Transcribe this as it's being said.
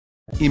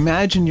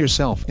Imagine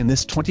yourself in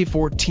this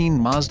 2014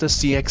 Mazda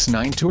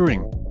CX-9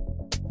 Touring.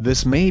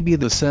 This may be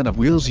the set of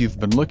wheels you've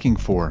been looking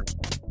for.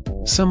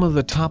 Some of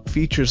the top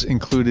features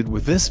included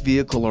with this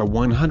vehicle are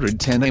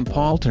 110 amp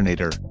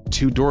alternator,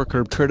 2-door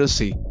curb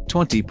courtesy,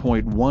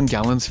 20.1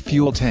 gallons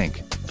fuel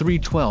tank, 3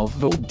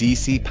 12-volt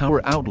DC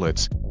power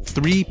outlets,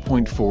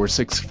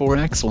 3.464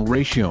 axle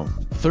ratio,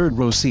 third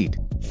row seat,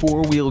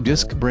 4-wheel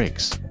disc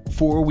brakes,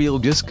 4-wheel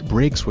disc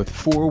brakes with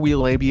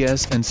 4-wheel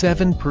ABS and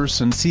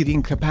 7-person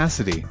seating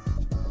capacity.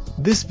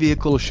 This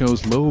vehicle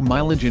shows low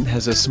mileage and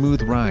has a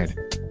smooth ride.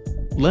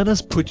 Let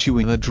us put you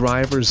in the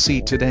driver's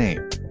seat today.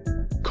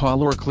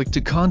 Call or click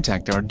to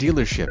contact our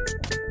dealership.